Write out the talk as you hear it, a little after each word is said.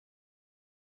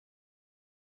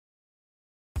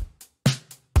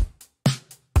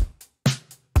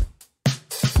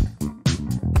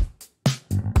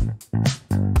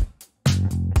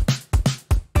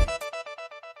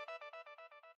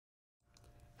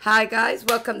Hi guys,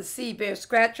 welcome to Sea Bear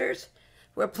Scratchers.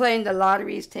 We're playing the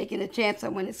lotteries, taking a chance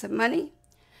on winning some money.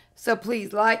 So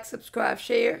please like, subscribe,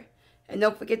 share, and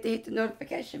don't forget to hit the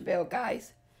notification bell,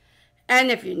 guys. And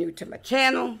if you're new to my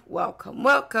channel, welcome,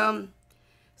 welcome.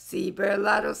 Sea Bear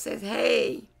Lotto says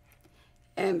hey,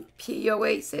 and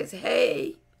POA says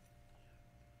hey.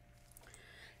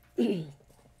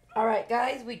 Alright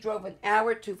guys, we drove an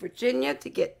hour to Virginia to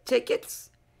get tickets.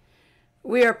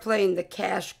 We are playing the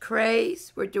Cash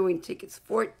Craze. We're doing tickets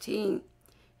 14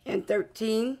 and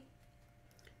 13.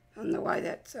 I don't know why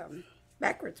that's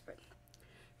backwards, but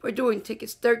we're doing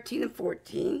tickets 13 and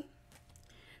 14.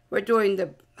 We're doing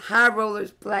the High Rollers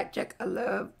Blackjack. I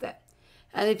love that.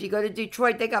 And if you go to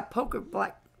Detroit, they got poker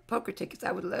tickets.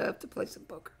 I would love to play some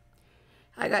poker.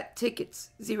 I got tickets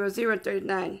 00 and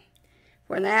 39.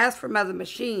 When I asked for my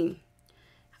machine,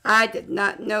 I did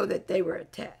not know that they were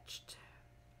attached.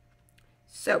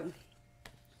 So,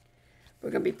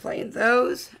 we're going to be playing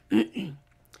those. And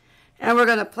we're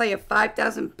going to play a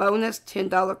 5,000 bonus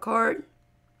 $10 card.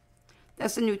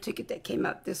 That's a new ticket that came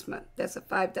out this month. That's a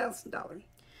 $5,000.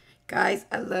 Guys,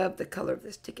 I love the color of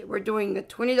this ticket. We're doing a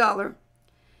 $20,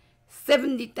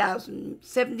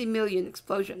 70 million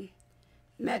explosion.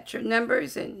 Match your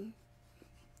numbers and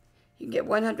you can get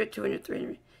 100, 200,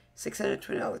 300,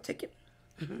 $620 ticket.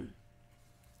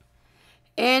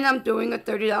 And I'm doing a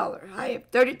 $30. I have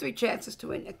 33 chances to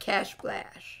win a cash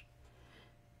flash.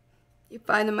 You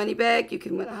find the money bag, you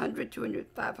can win 100, 200,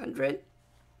 500.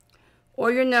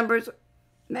 Or your numbers,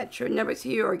 match your numbers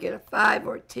here or get a 5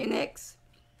 or a 10x.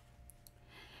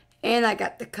 And I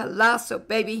got the Colossal,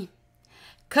 baby.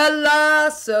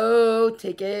 Colossal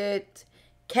ticket.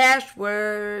 Cash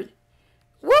word.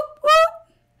 Whoop,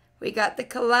 whoop. We got the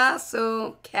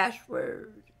Colossal cash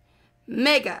word.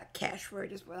 Mega cash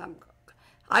word is what I'm calling.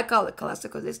 I call it colossal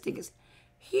because this thing is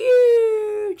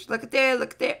huge. Look at there,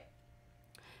 look at there.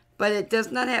 But it does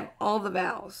not have all the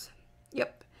vowels.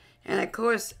 Yep. And of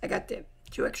course, I got the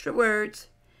 2 extra words.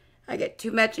 I get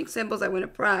 2 matching symbols. I win a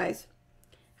prize.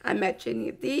 I match any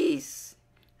of these.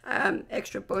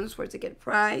 Extra bonus words to get a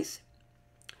prize.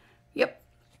 Yep.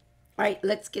 All right,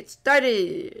 let's get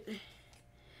started.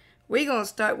 We're going to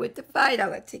start with the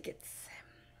 $5 tickets.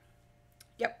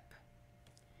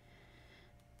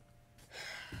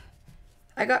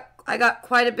 I got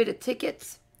quite a bit of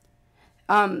tickets.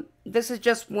 This is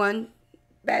just one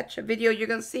batch of video you're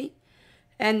going to see.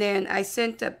 And then I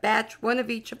sent a batch, one of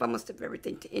each of almost of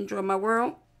everything to Enjoy My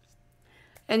World.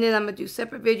 And then I'm going to do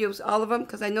separate videos, all of them,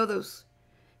 because I know those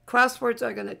crosswords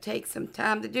are going to take some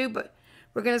time to do. But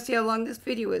we're going to see how long this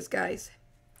video is, guys.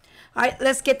 All right,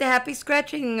 let's get the happy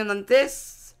scratching. And on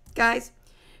this, guys,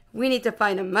 we need to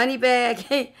find a money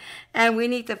bag. And we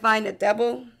need to find a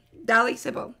double dolly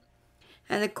symbol.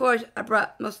 And of course, I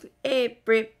brought mostly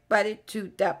everybody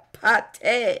to the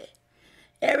party.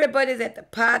 Everybody's at the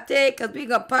party because we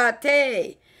gonna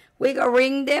party. We gonna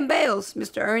ring them bells.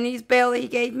 Mr. Ernie's bell he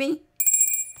gave me.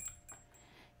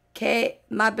 Okay,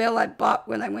 my bell I bought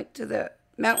when I went to the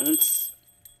mountains.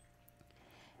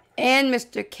 And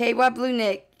Mr. K.Y. Blue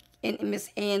Neck and Miss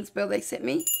Ann's bell they sent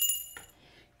me.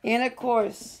 And of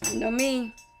course, you know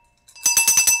me.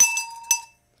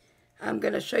 I'm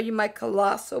gonna show you my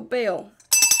colossal bell.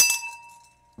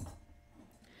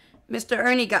 Mr.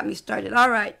 Ernie got me started. All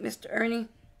right, Mr. Ernie.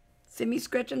 Send me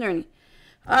scratching Ernie.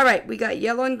 All right, we got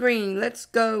yellow and green. Let's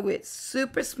go with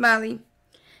Super Smiley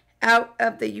out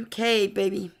of the UK,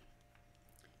 baby.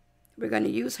 We're going to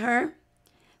use her.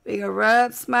 We're going to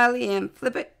rub Smiley and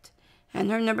flip it.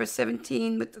 And her number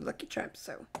 17 with the Lucky Charm.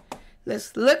 So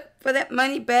let's look for that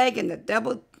money bag and the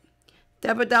double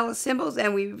dollar symbols.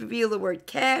 And we reveal the word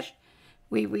cash.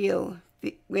 We will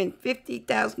win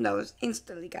 $50,000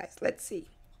 instantly, guys. Let's see.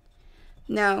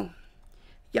 Now,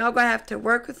 y'all gonna have to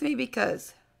work with me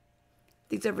because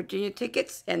these are Virginia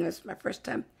tickets and this is my first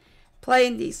time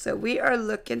playing these. So we are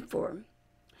looking for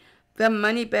the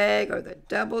money bag or the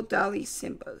double dolly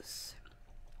symbols.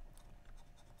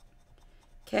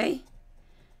 Okay?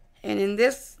 And in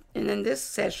this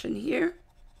session here,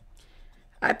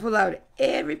 I pull out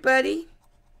everybody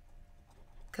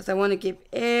because I want to give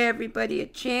everybody a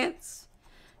chance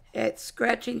at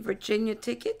scratching Virginia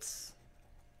tickets.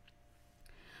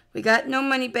 We got no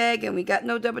money bag and we got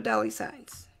no double dolly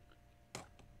signs.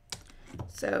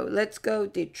 So let's go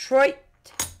Detroit.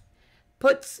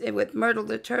 Puts it with Myrtle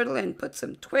the Turtle and put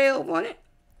some 12 on it.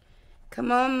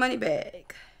 Come on, money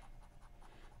bag.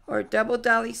 Or double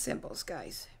dolly symbols,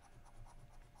 guys.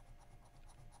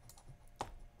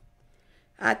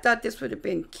 I thought this would have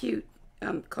been cute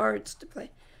cards to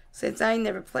play. Since I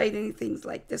never played anything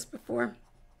like this before.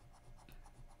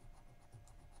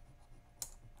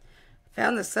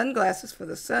 Found the sunglasses for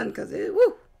the sun because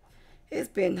it's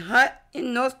been hot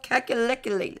in North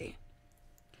Kakalaki lately.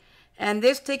 And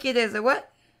this ticket is a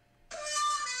what?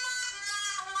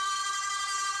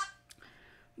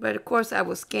 But of course I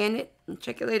will scan it and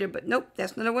check it later. But nope,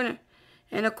 that's not a winner.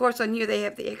 And of course on here they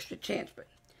have the extra chance. But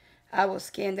I will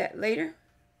scan that later.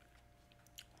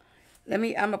 I'm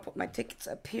going to put my tickets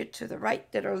up here to the right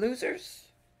that are losers.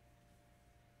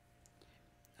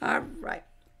 All right.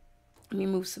 Let me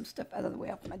move some stuff out of the way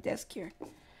off my desk here.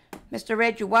 Mr.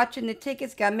 Red, you're watching the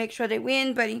tickets. Got to make sure they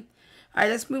win, buddy. All right,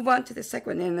 let's move on to the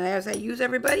second one. And as I use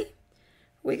everybody,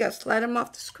 we got to slide them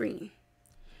off the screen.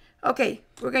 Okay,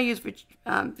 we're going to use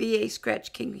VA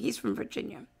Scratch King. He's from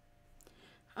Virginia.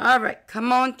 All right,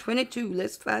 come on, 22.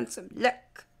 Let's find some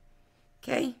luck.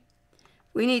 Okay.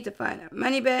 We need to find a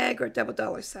money bag or double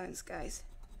dollar signs, guys.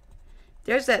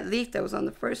 There's that leaf that was on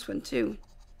the first one, too.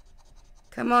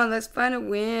 Come on, let's find a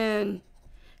win.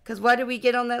 Because what did we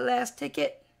get on that last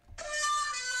ticket?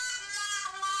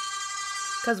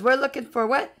 Because we're looking for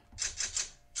what?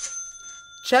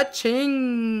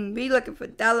 Cha-ching. We looking for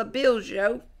dollar bills,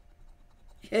 yo.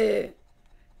 Yeah,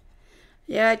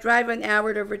 I drive an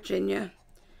hour to Virginia.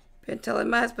 Been telling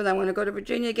my husband I want to go to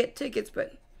Virginia to get tickets,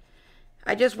 but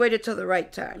I just waited till the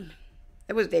right time.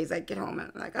 There was days I'd get home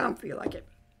and I'm like, I don't feel like it.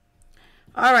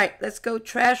 All right, let's go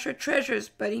trash or treasures,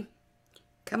 buddy.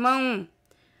 Come on,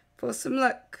 for some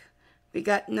luck. We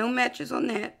got no matches on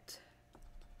that.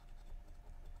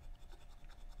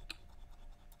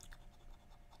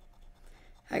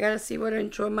 I got to see what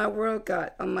Enjoy My World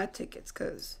got on my tickets,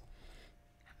 because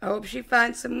I hope she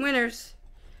finds some winners.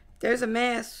 There's a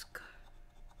mask.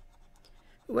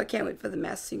 Ooh, I can't wait for the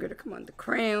Masked Singer to come on. The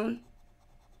Crown.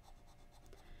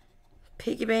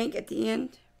 Piggy bank at the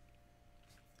end.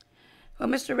 Well,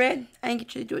 Mr. Red, I didn't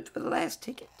get you to do it for the last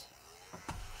ticket.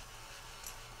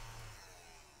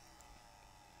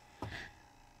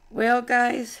 Well,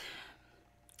 guys,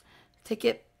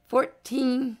 ticket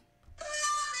 14.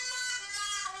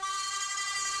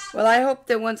 Well, I hope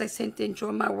the ones I sent to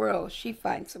Enjoy My World, she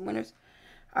finds some winners.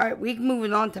 All right, we're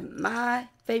moving on to my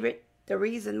favorite, the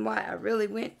reason why I really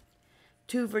went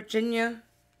to Virginia.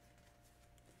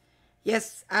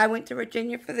 Yes, I went to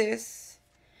Virginia for this.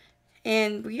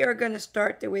 And we are going to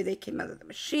start the way they came out of the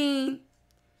machine.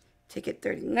 Ticket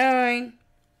 39.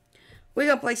 We're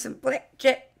going to play some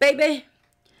blackjack, baby.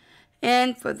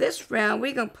 And for this round,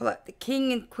 we're going to pull out the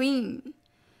King and Queen.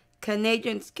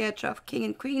 Canadian sketch off King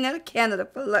and Queen out of Canada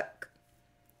for luck.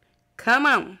 Come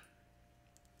on.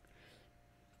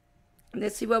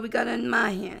 Let's see what we got in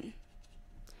my hand.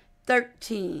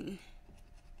 13.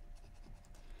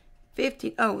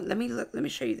 15. Oh, let me look. Let me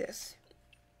show you this.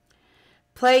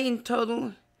 Play in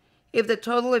total. If the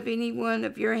total of any one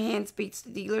of your hands beats the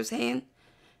dealer's hand,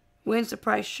 wins the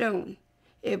price shown.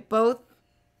 If both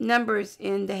numbers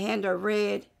in the hand are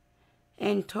red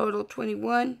and total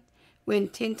 21, win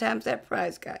 10 times that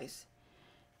prize, guys.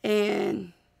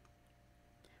 And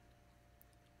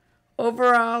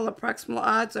overall, approximate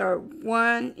odds are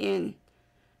 1 in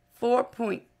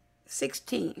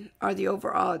 4.16 are the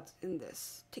overall odds in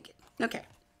this ticket. Okay.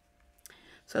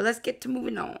 So let's get to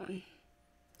moving on.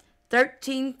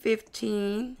 13,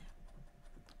 15.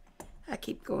 I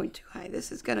keep going too high.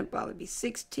 This is going to probably be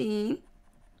 16.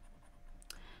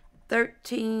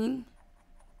 13.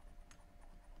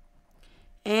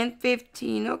 And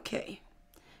 15. Okay.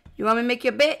 You want me to make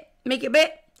your bet? Make your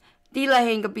bet? Dealer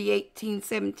hand gonna be 18,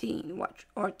 17. Watch.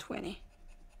 Or 20.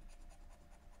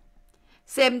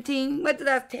 17. What did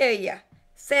I tell you?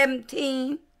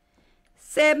 17.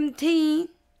 17.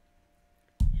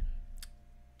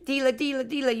 Dealer, dealer,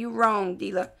 dealer. You wrong,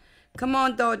 dealer. Come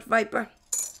on, Dodge Viper.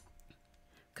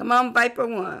 Come on, Viper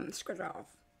 1. Scratch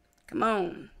off. Come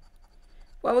on.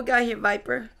 What we got here,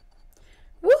 Viper?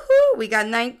 Woohoo! We got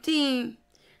 19.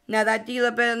 Now that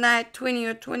dealer better not have 20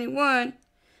 or 21.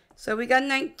 So we got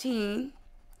 19.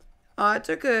 Odds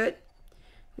are good.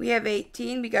 We have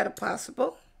 18. We got a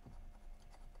possible.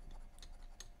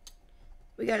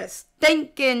 We got a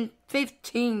stinking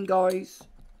 15, guys.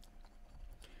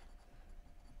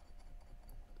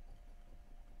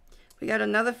 We got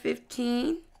another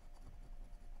 15.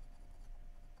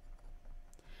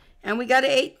 And we got an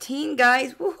 18,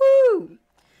 guys. Woohoo!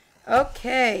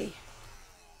 Okay.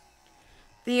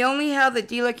 The only how the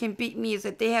dealer can beat me is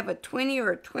that they have a 20 or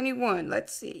a 21.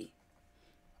 Let's see.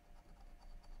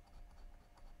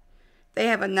 They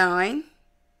have a 9.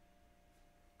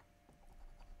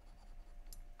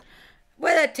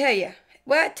 What'd I tell you?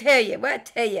 What'd I tell you? What'd I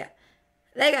tell you?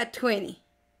 They got 20.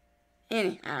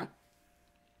 Anyhow.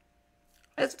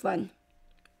 That's fun.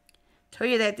 Tell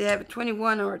you that they have a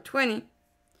 21 or a 20.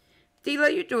 Dealer,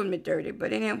 you're doing me dirty.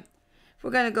 But anyhow,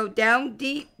 we're going to go down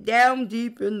deep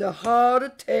in the heart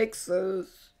of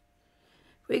Texas.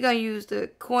 We're going to use the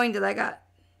coin that I got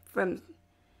from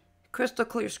Crystal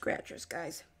Clear Scratchers,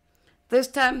 guys. This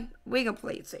time, we're going to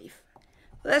play it safe.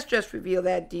 Let's just reveal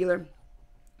that, dealer.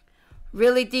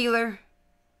 Really, dealer?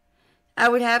 I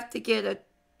would have to get a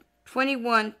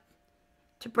 21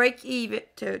 to break even,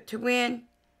 to win,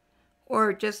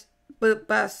 or just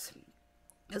bust.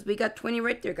 Because we got 20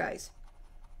 right there, guys.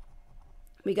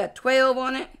 We got 12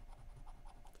 on it.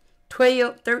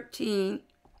 12, 13.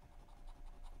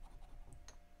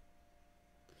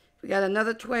 We got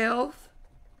another 12.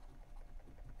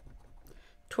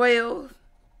 12.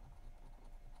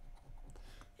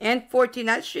 And 14.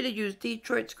 I should have used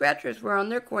Detroit Scratchers, where on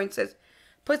their coin says,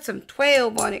 put some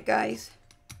 12 on it, guys.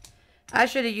 I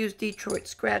should have used Detroit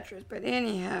Scratchers, but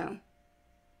anyhow.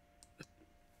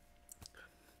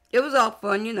 It was all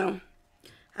fun, you know.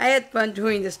 I had fun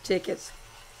doing this tickets.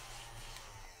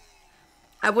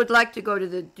 I would like to go to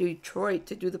the Detroit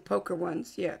to do the poker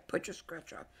ones. Yeah, put your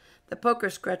scratch off. The poker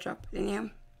scratch off. Anyhow.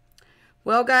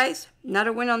 Well, guys, not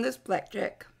a win on this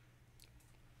blackjack.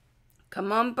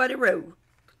 Come on, buddy, roll.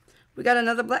 We got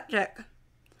another blackjack.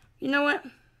 You know what?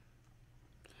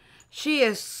 She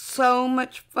is so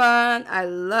much fun. I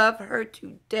love her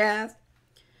to death.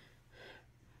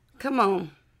 Come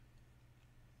on.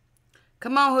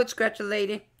 Come on, Hood Scratcher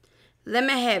lady. Let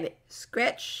me have it.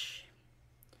 Scratch.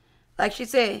 Like she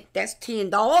said, that's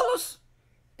 $10.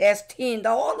 That's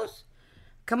 $10.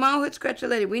 Come on, Hood Scratcher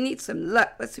lady. We need some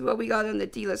luck. Let's see what we got on the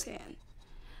dealer's hand.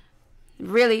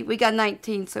 Really, we got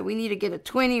 19, so we need to get a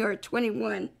 20 or a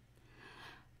 21.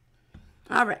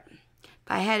 All right. If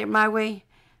I had it my way,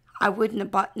 I wouldn't have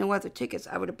bought no other tickets.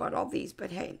 I would have bought all these.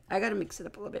 But hey, I got to mix it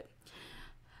up a little bit.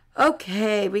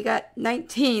 Okay, we got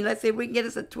 19. Let's see if we can get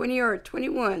us a 20 or a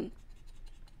 21.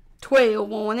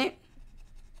 12 on it.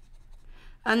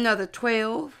 Another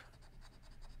 12.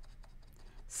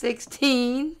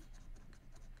 16.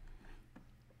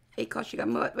 Hey, cause you got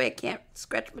mud. Wait, I can't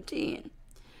scratch my 10.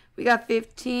 We got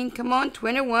 15. Come on,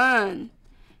 21.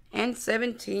 And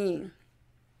 17.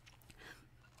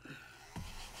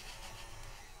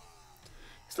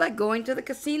 It's like going to the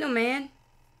casino, man.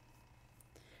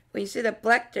 When you see the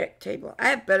blackjack table, I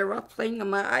have better off playing on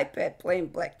my iPad, playing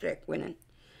blackjack, winning.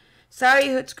 Sorry,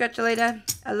 Hood Scratcher lady.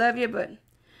 I love you, but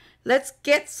let's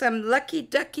get some lucky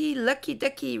ducky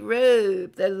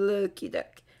rub. The lucky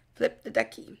duck. Flip the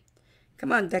ducky.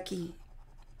 Come on, ducky.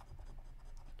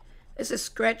 This is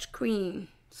Scratch Queen.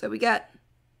 So we got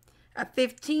a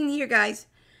 15 here, guys.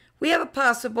 We have a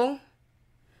possible.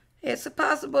 It's a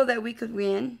possible that we could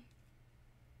win.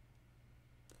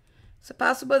 It's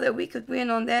possible that we could win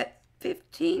on that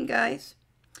 15, guys.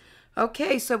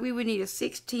 Okay, so we would need a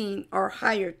 16 or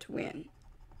higher to win.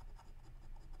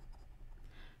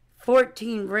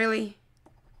 14, really?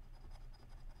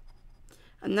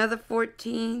 Another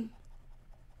 14.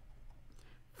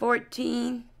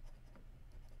 14.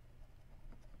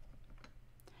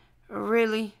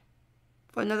 Really?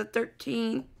 For another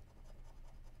 13.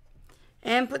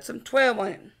 And put some 12 on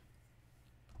it.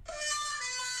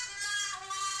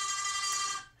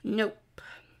 Nope.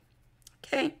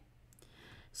 Okay.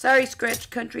 Sorry, Scratch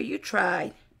Country. You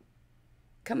tried.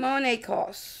 Come on,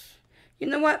 ACOS. You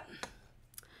know what?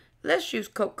 Let's use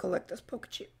Coke Collector's Poker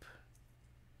Chip.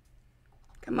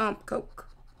 Come on, Coke.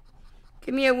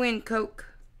 Give me a win, Coke.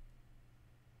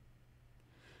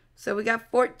 So we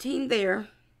got 14 there.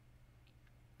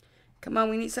 Come on,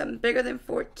 we need something bigger than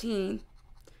 14.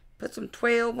 Put some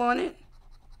 12 on it.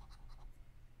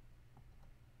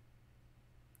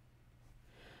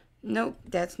 Nope,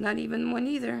 that's not even one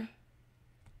either.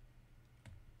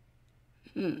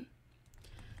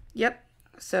 Yep,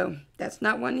 so that's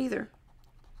not one either.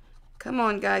 Come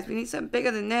on, guys, we need something bigger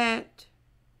than that.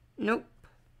 Nope.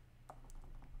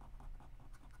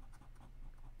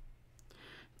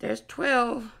 There's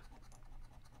 12.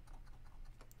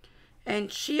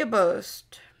 And she a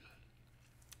bust.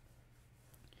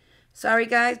 Sorry,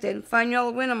 guys, didn't find y'all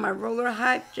a win on my roller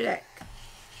hijack.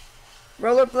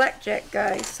 Roller blackjack,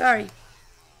 guys. Sorry.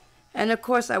 And, of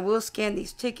course, I will scan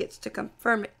these tickets to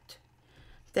confirm it.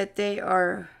 That they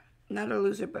are not a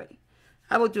loser, but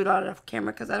I will do it all off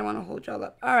camera because I don't want to hold y'all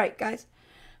up. All right, guys.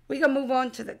 We're going to move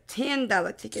on to the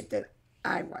 $10 ticket that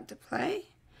I want to play.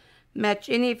 Match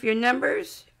any of your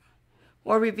numbers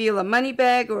or reveal a money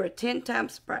bag or a 10-time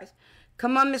surprise.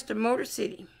 Come on, Mr. Motor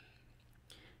City.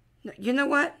 You know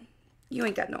what? You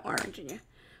ain't got no orange in you.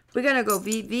 We're going to go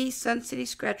VV Sun City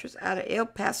Scratchers out of El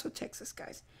Paso, Texas,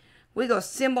 guys. We're going to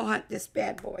symbol hunt this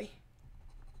bad boy.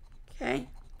 Okay?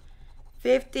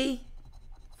 50,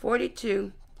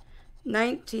 42,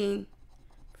 19,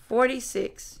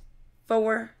 46,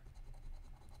 4,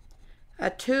 a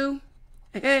 2,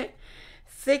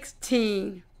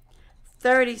 16,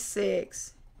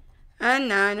 36, a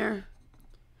niner.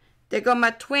 There go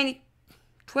my 20.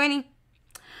 We're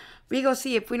going to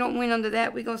see if we don't win under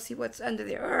that. We're going to see what's under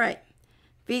there. All right.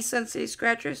 V Sun City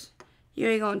Scratchers, you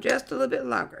ain't going just a little bit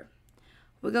longer.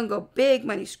 We're going to go big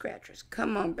money scratchers.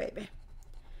 Come on, baby.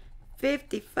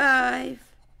 55,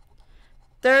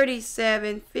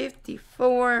 37,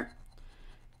 54,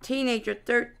 Teenager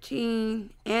 13,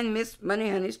 and Miss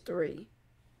Money Honey's 3.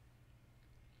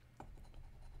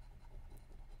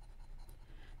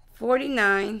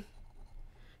 49,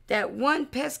 that one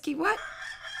pesky what?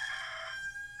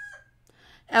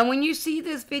 And when you see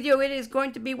this video, it is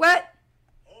going to be what?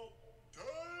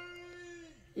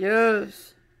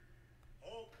 Yes.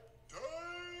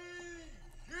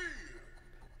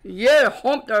 Yeah,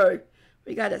 hump day.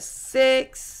 We got a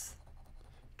 6,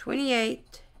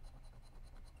 28,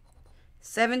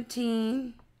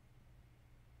 17.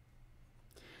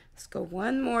 Let's go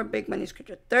one more big money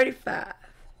scripture. 35,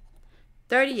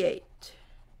 38,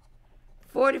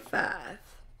 45,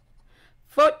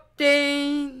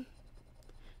 14,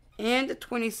 and a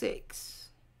 26.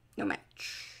 No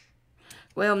match.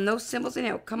 Well, no symbols in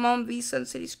there. Come on, V Sun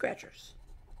City Scratchers.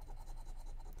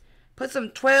 Put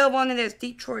some 12 on it, as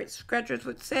Detroit Scratchers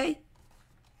would say.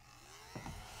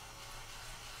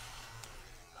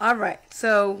 All right,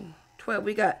 so 12.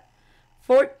 We got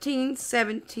 14,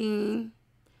 17,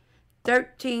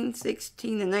 13,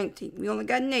 16, and 19. We only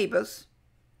got neighbors.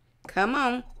 Come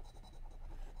on.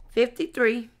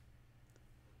 53.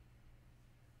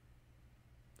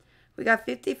 We got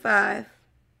 55,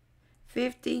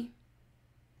 50,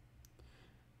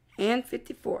 and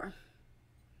 54.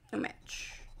 No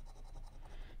match.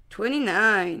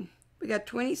 29. We got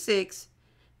 26,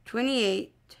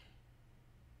 28.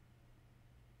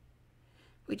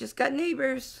 We just got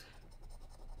neighbors.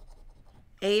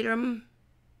 8 of them.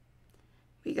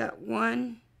 We got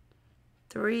 1,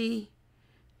 3,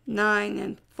 9,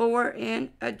 and 4, and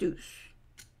a deuce.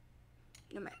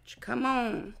 No match. Come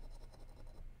on.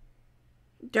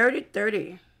 Dirty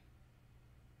 30.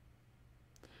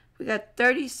 We got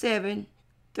 37,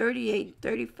 38,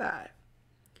 35.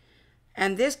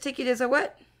 And this ticket is a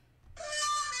what?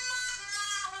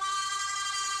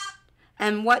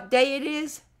 And what day it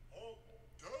is?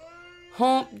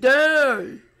 Hump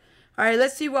day. All right,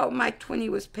 let's see what my 20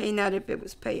 was paying out, if it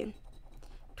was paying.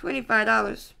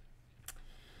 $25.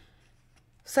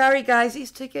 Sorry, guys,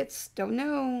 these tickets, don't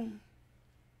know.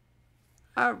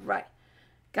 All right.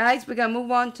 Guys, we're going to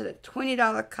move on to the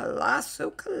 $20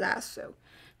 Colosso.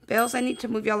 Bells, I need to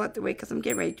move y'all out the way because I'm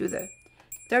getting ready to do the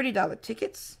 $30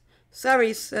 tickets.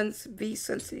 Sorry, V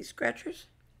Sun City Scratchers.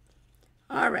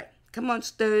 All right. Come on,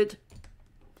 stud.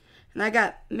 And I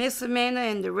got Miss Amanda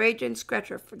and the Raging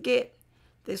Scratcher. Forget,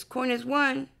 this coin is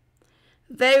won.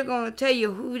 They're going to tell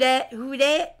you who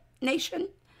that nation?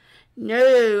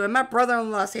 No, and my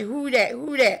brother-in-law say, who that?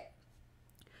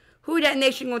 Who that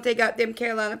nation going to take out them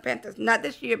Carolina Panthers? Not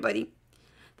this year, buddy.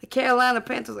 The Carolina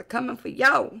Panthers are coming for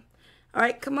y'all. All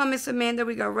right, come on, Miss Amanda.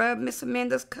 We're going to rub Miss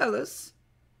Amanda's colors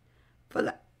for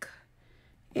luck.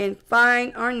 And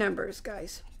find our numbers,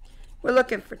 guys. We're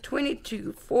looking for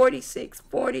 22, 46,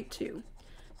 42,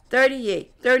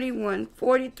 38, 31,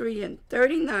 43, and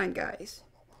 39, guys.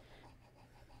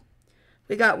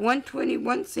 We got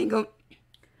 121 single,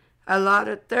 a lot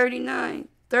of 39,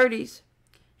 30s,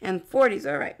 and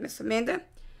 40s. All right, Miss Amanda,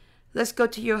 let's go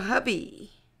to your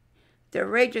hubby, the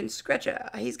Raging Scratcher.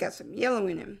 He's got some yellow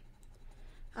in him.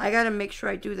 I got to make sure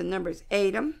I do the numbers.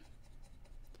 8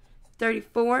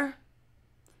 34.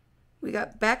 We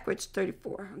got backwards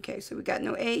 34. Okay, so we got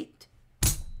no 8.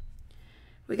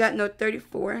 We got no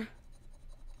 34.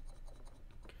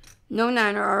 No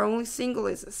 9. Our only single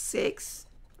is a 6.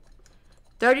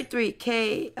 33,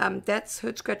 K. That's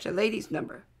Hood Scratcher Lady's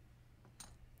number.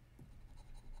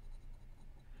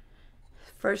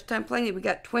 First time playing it, we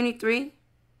got 23.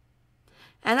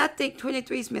 And I think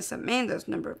 23 is Miss Amanda's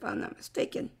number, if I'm not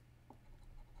mistaken.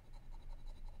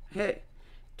 Hey,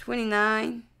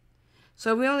 29.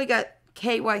 So we only got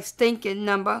KY Stinking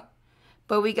number,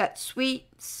 but we got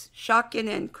Sweets, Shocking,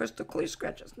 and Crystal Clear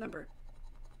Scratchers number.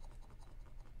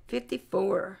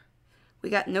 54. We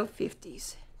got no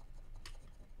 50s.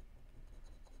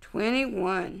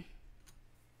 21.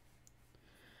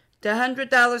 The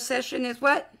 $100 session is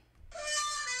what?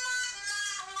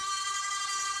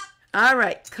 All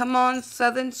right, come on,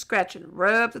 Southern Scratching.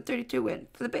 Rub the 32 in.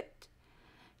 Flip it.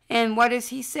 And what does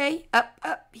he say? Up,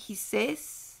 up, he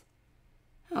says.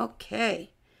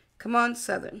 Okay. Come on,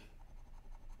 Southern.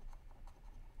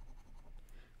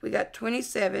 We got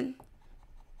 27.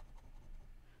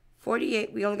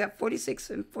 48. We only got 46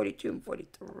 and 42 and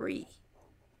 43.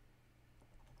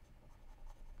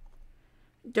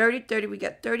 Dirty 30. We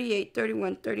got 38,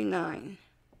 31, 39.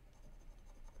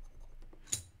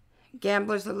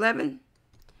 Gamblers 11.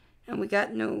 And we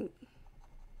got no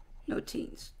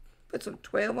teens. Put some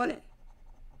 12 on it.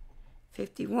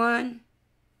 51.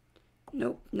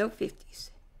 Nope, no 50s.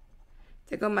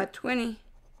 There go my 20.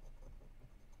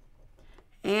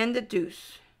 And the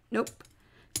deuce. Nope.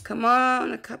 Come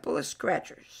on, a couple of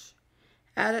scratchers.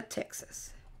 Out of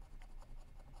Texas.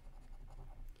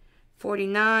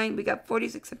 49. We got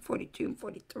 46 and 42 and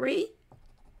 43.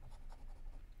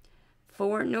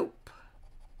 4. Nope.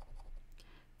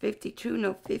 52.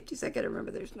 No 50s. I got to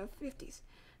remember there's no 50s.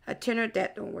 A tenner,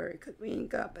 that don't worry, because we ain't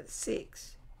got but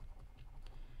 6.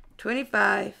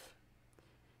 25.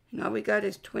 And all we got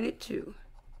is 22.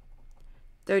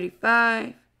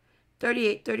 35.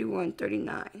 38, 31,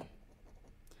 39.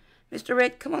 Mr.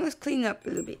 Red, come on, let's clean up a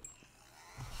little bit.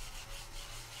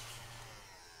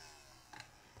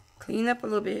 Clean up a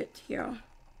little bit here.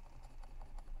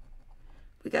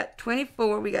 We got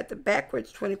 24. We got the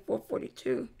backwards 24,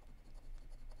 42.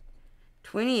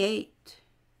 28.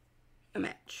 A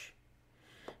match.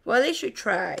 Well, they should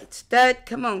try. Stud,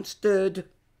 come on, stud.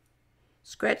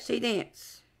 Scratch, say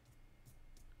dance.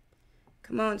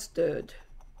 Come on, stud.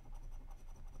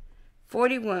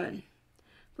 41.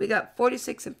 We got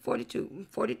 46 and 42 and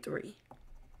 43.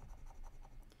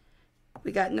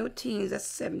 We got no teens. That's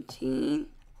 17.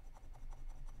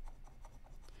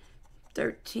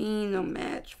 13. No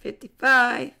match.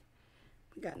 55.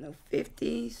 We got no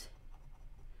 50s.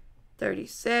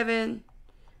 37.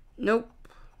 Nope.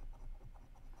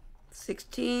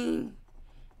 16.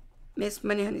 Miss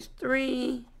Money Honey's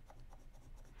 3.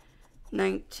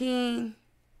 19.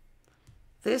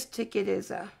 This ticket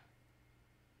is a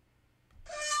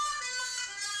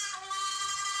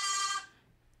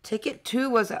ticket 2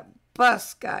 was a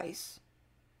bust, guys.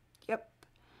 Yep.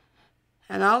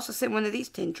 And I also sent one of these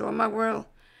to Enjoy My World.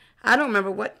 I don't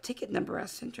remember what ticket number I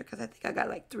sent her, because I think I got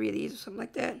like 3 of these or something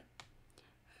like that.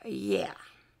 Yeah.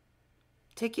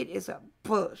 Ticket is a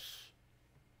bust.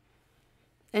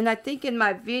 And I think in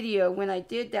my video, when I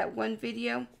did that one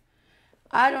video,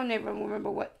 I don't even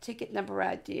remember what ticket number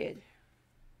I did.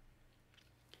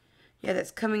 Yeah,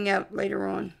 that's coming out later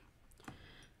on.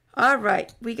 All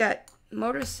right, we got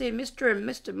Motor City, Mr. and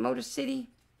Mr. Motor City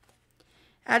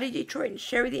out of Detroit, and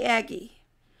Sherry the Aggie.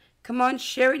 Come on,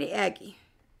 Sherry the Aggie.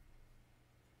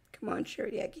 Come on,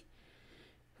 Sherry the Aggie.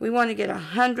 We want to get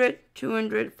 100,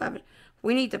 200, 500.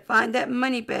 We need to find that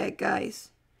money bag, guys.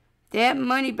 That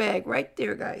money bag right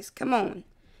there, guys. Come on.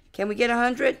 Can we get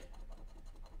 100?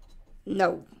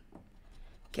 No.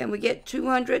 Can we get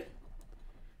 200?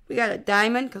 We got a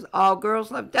diamond, because all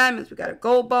girls love diamonds. We got a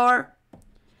gold bar.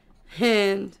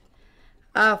 And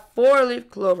a 4-leaf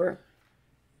clover.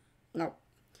 No.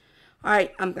 All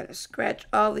right, I'm going to scratch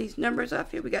all these numbers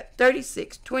off here. We got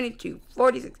 36, 22,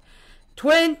 46,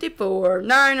 24,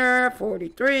 9er,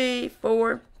 43,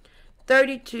 4,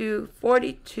 32,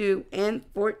 42, and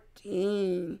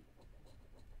 14.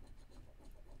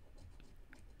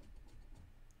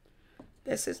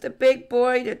 This is the big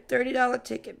boy, the $30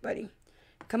 ticket, buddy.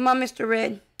 Come on, Mr.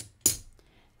 Red.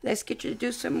 Let's get you to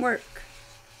do some work.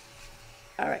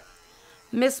 All right.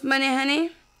 Miss Money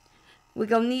Honey, we're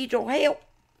going to need your help.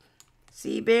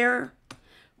 Sea Bear.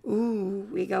 Ooh,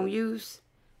 we're going to use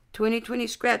 2020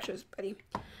 scratchers, buddy.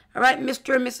 All right,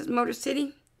 Mr. and Mrs. Motor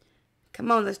City.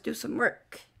 Come on, let's do some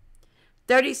work.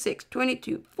 36,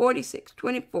 22, 46,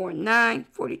 24, 9,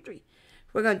 43.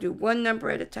 We're going to do one number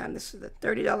at a time. This is the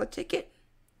 $30 ticket.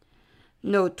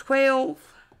 No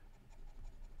 12.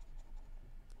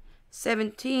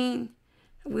 17.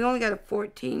 We only got a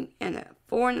 14 and a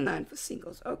 4 and a 9 for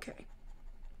singles. Okay.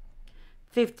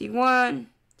 51.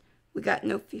 We got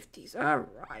no 50s. All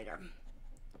right.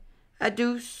 A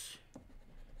deuce.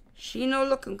 She no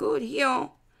looking good here.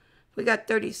 We got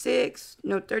 36.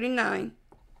 No 39.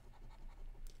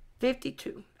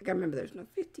 52. I gotta remember there's no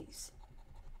 50s.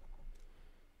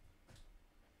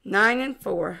 9 and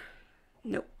 4.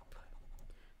 Nope.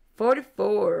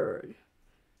 44.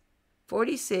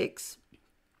 46.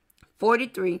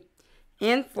 43.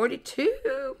 And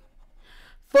 42.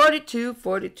 42,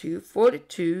 42,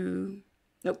 42.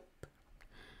 Nope.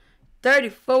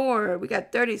 34. We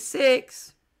got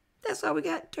 36. That's all we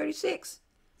got. 36.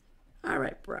 All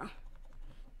right, bro.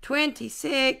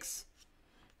 26.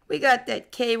 We got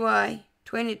that KY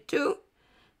 22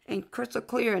 and Crystal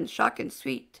Clear and Shock and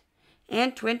Sweet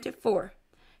and 24.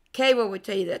 KY will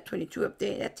tell you that 22 up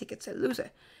there. That ticket's a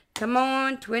loser. Come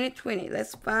on, 2020.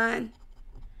 Let's find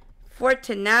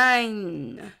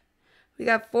 49. We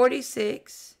got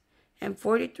 46 and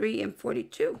 43 and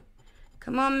 42.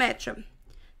 Come on, match them.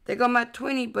 They got my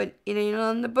 20, but it ain't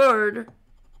on the board.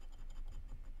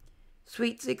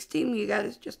 Sweet 16, we got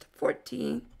is just a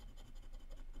 14.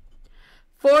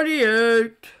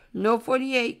 48. No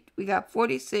 48. We got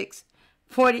 46,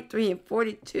 43, and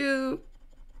 42.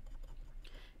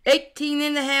 18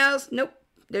 in the house. Nope.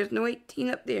 There's no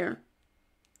 18 up there.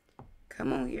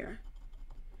 Come on here.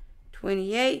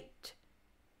 28.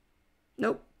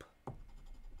 Nope.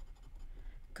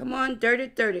 Come on, dirty,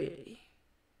 dirty.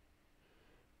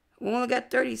 We only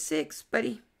got 36,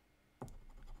 buddy.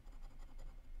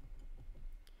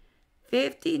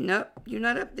 50. Nope, you're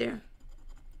not up there.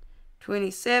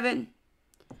 27.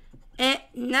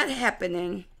 Not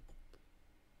happening.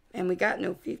 And we got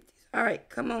no 50s. All right,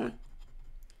 come on.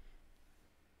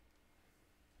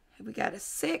 We got a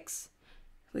 6.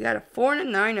 We got a 4 and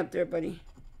a 9 up there, buddy.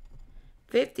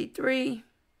 53.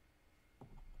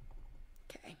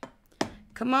 Okay.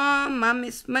 Come on, my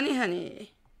Miss Money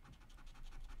Honey.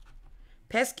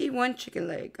 Pesky 1 chicken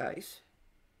leg, guys.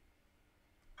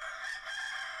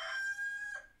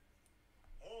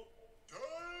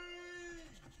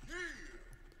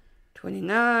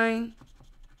 $29.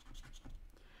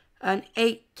 An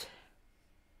 8.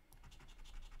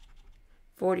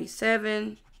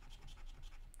 47.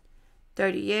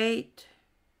 38.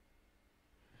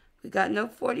 We got no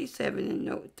 47 and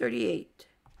no 38.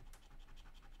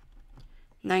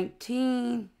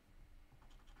 19.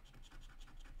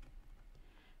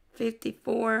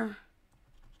 54.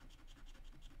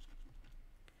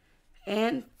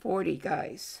 And 40,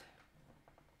 guys.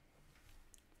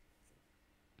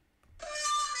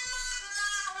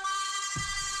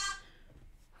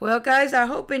 Well, guys, I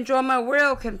hope Enjoy My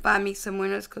World can find me some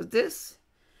winners, because this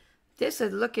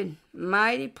is looking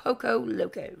mighty poco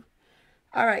loco.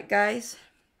 All right, guys.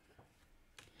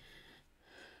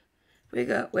 We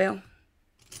got, well,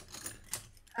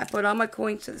 I put all my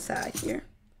coins to the side here.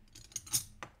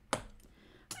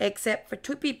 Except for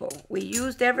 2 people. We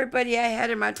used everybody I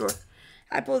had in my drawer.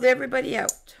 I pulled everybody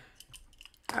out.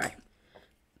 All right.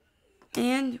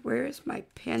 And where is my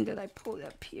pen that I pulled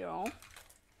up here?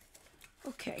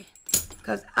 Okay.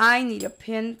 Because I need a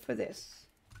pen for this.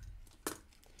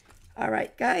 All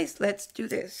right, guys. Let's do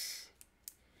this.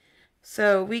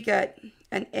 So we got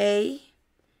an A,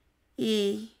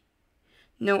 E,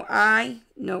 no I,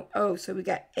 no O. So we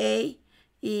got A,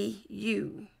 E,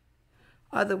 U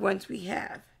are the ones we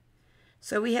have.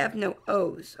 So we have no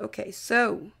O's. Okay,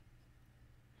 so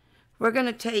we're going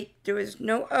to take, there is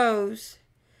no O's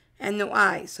and no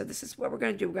I's. So this is what we're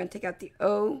going to do. We're going to take out the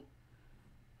O,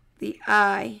 the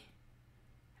I,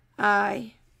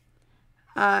 O,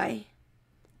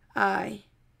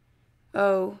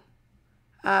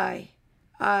 I.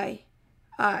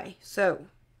 So,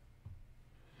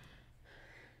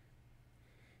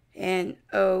 and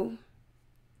O.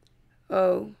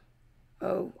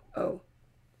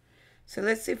 So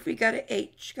let's see if we got an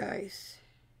H, guys.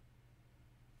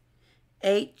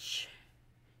 H,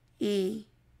 E.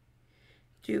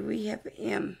 Do we have an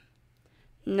M?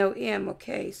 No M.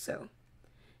 Okay, so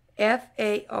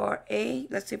F-A-R-A.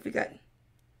 Let's see if we got,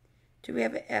 do we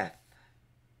have an F?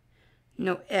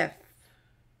 No F.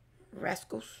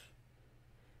 Rascals.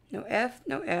 No F,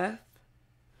 no F.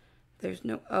 There's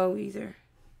no O either.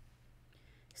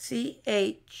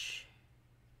 C-H.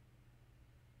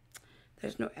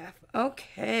 There's no F.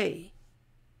 Okay.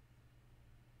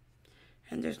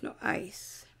 And there's no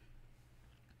ice.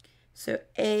 So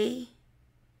A.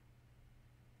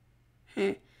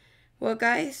 Well,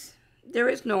 guys, there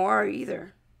is no R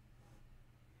either.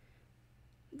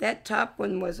 That top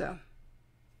one was a...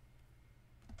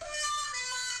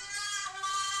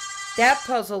 That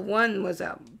puzzle one was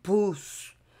a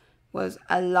boost. Was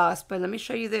a loss. But let me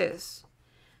show you this.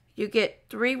 You get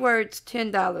 3 words,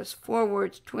 $10. 4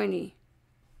 words, 20.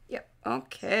 Yep.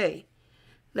 Okay.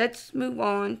 Let's move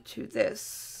on to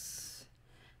this.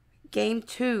 Game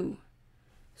 2.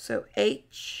 So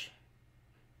H-A-L-T.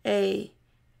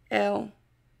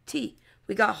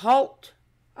 We got halt.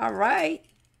 All right.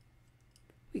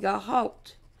 We got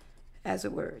halt as a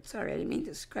word. Sorry, I didn't mean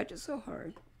to scratch it so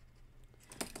hard.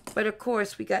 But of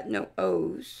course, we got no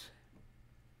O's.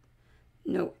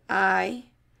 No I,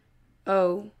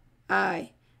 O,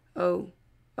 I, O,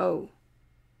 O.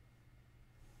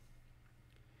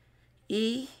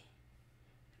 E,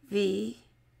 V,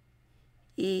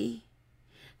 E.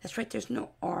 That's right, there's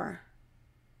no R.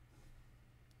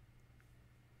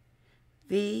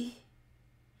 V,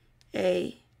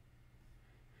 A,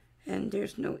 and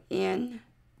there's no N,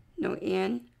 no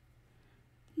N,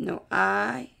 no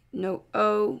I, no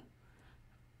O,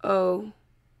 O,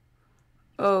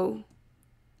 O,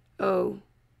 O,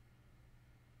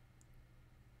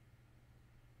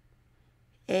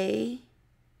 A.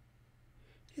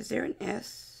 Is there an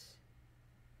S?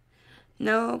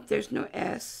 No, there's no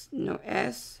S. No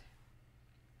S.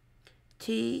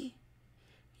 T,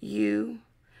 U.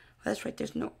 Oh, that's right,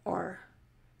 there's no R.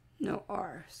 No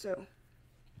R. So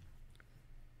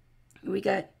we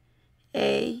got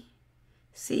A,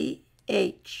 C,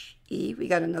 H, E. We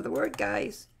got another word,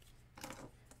 guys.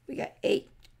 We got ache.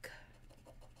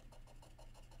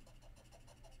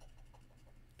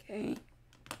 Okay.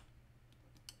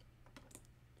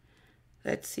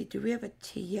 Let's see. Do we have a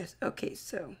T? Yes. Okay,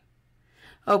 so.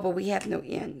 Oh, but we have no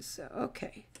N. So,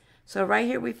 okay. So right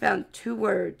here we found 2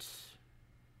 words.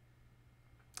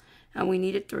 And we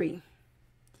needed 3.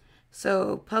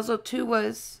 So puzzle 2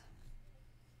 was...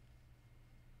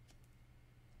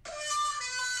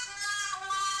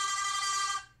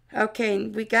 Okay,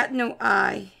 we got no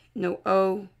I, no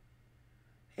O,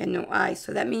 and no I.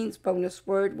 So that means bonus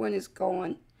word 1 is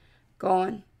gone,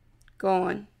 gone,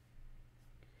 gone.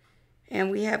 And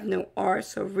we have no R,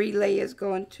 so relay is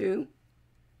gone too.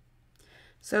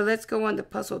 So let's go on to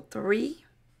puzzle 3.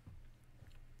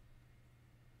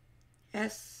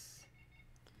 S,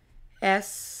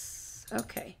 S.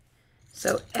 Okay,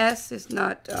 so S is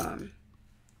not,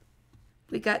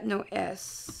 we got no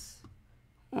S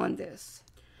on this.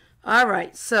 All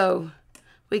right, so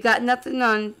we got nothing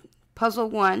on puzzle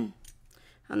 1.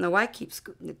 I don't know why I keep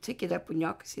scooting the ticket up when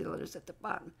y'all can see the letters at the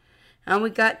bottom. And we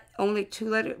got only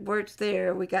 2 words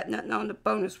there. We got nothing on the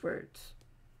bonus words.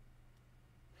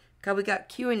 Because we got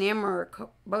Q and M are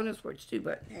bonus words too,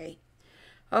 but hey.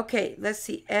 Okay, let's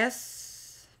see.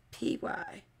 S, P,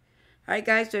 Y. All right,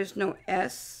 guys, there's no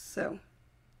S, so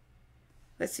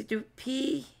let's see. Do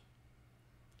P,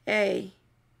 A,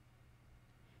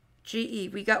 G, E.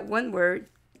 We got 1 word.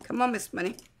 Come on, Miss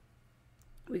Money.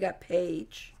 We got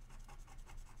page.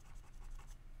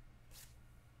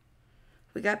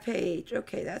 We got page.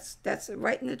 Okay, that's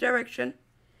right in the direction.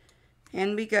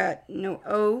 And we got no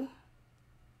O,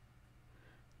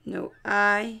 no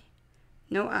I,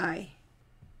 no I.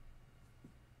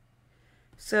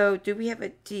 So do we have a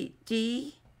D?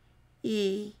 D,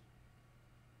 E,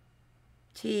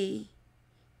 T,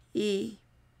 E.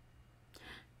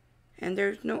 And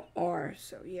there's no R,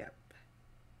 so yep.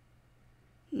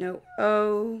 No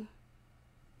O,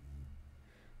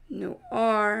 no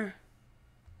R,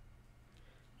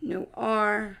 no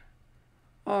R,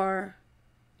 R,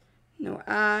 no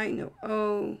I, no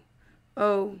O,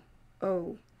 O,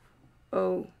 O,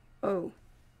 O, O.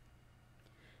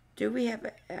 Do we have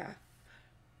an F?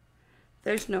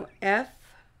 There's no F.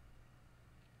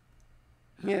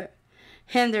 Yeah.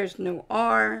 And there's no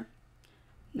R,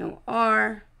 no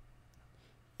R,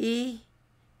 E,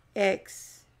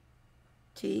 X,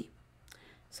 T.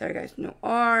 Sorry, guys. No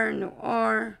R, no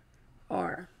R,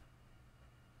 R.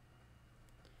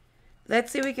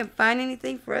 Let's see if we can find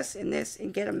anything for us in this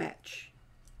and get a match.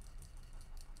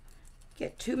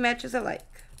 Get 2 matches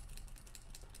alike.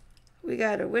 We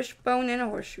got a wishbone and a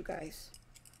horseshoe, guys.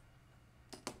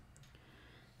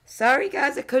 Sorry,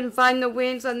 guys, I couldn't find the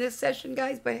wins on this session,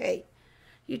 guys. But hey,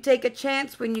 you take a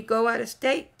chance when you go out of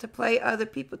state to play other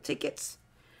people's tickets.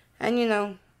 And, you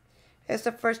know, it's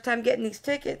the first time getting these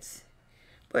tickets.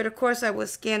 But, of course, I will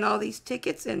scan all these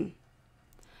tickets and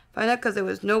find out because there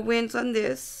was no wins on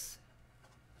this.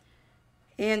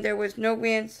 And there was no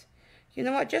wins. You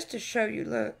know what? Just to show you,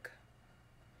 look.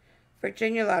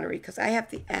 Virginia Lottery, because I have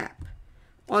the app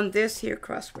on this here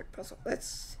crossword puzzle.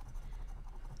 Let's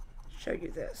show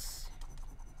you this.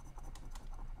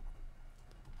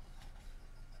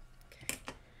 Okay.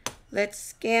 Let's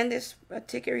scan this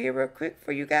ticket here real quick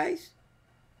for you guys.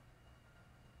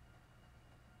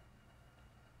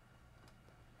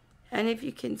 And if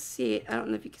you can see it, I don't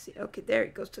know if you can see it. Okay, there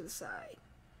it goes to the side.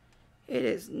 It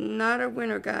is not a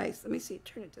winner, guys. Let me see,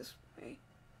 turn it this way.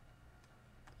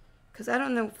 Because I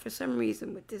don't know, for some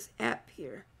reason with this app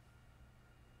here,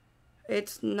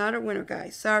 it's not a winner,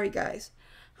 guys. Sorry, guys.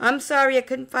 I'm sorry I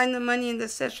couldn't find the money in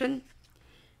this session.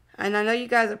 And I know you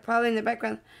guys are probably in the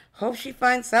background. Hope she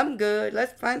finds something good.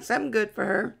 Let's find something good for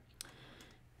her.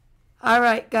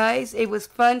 Alright, guys. It was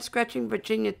fun scratching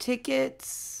Virginia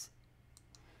tickets.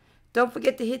 Don't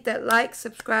forget to hit that like,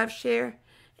 subscribe, share,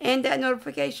 and that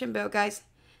notification bell, guys.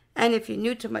 And if you're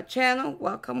new to my channel,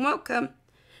 welcome, welcome.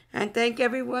 And thank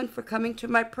everyone for coming to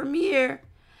my premiere.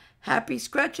 Happy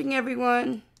scratching,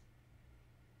 everyone.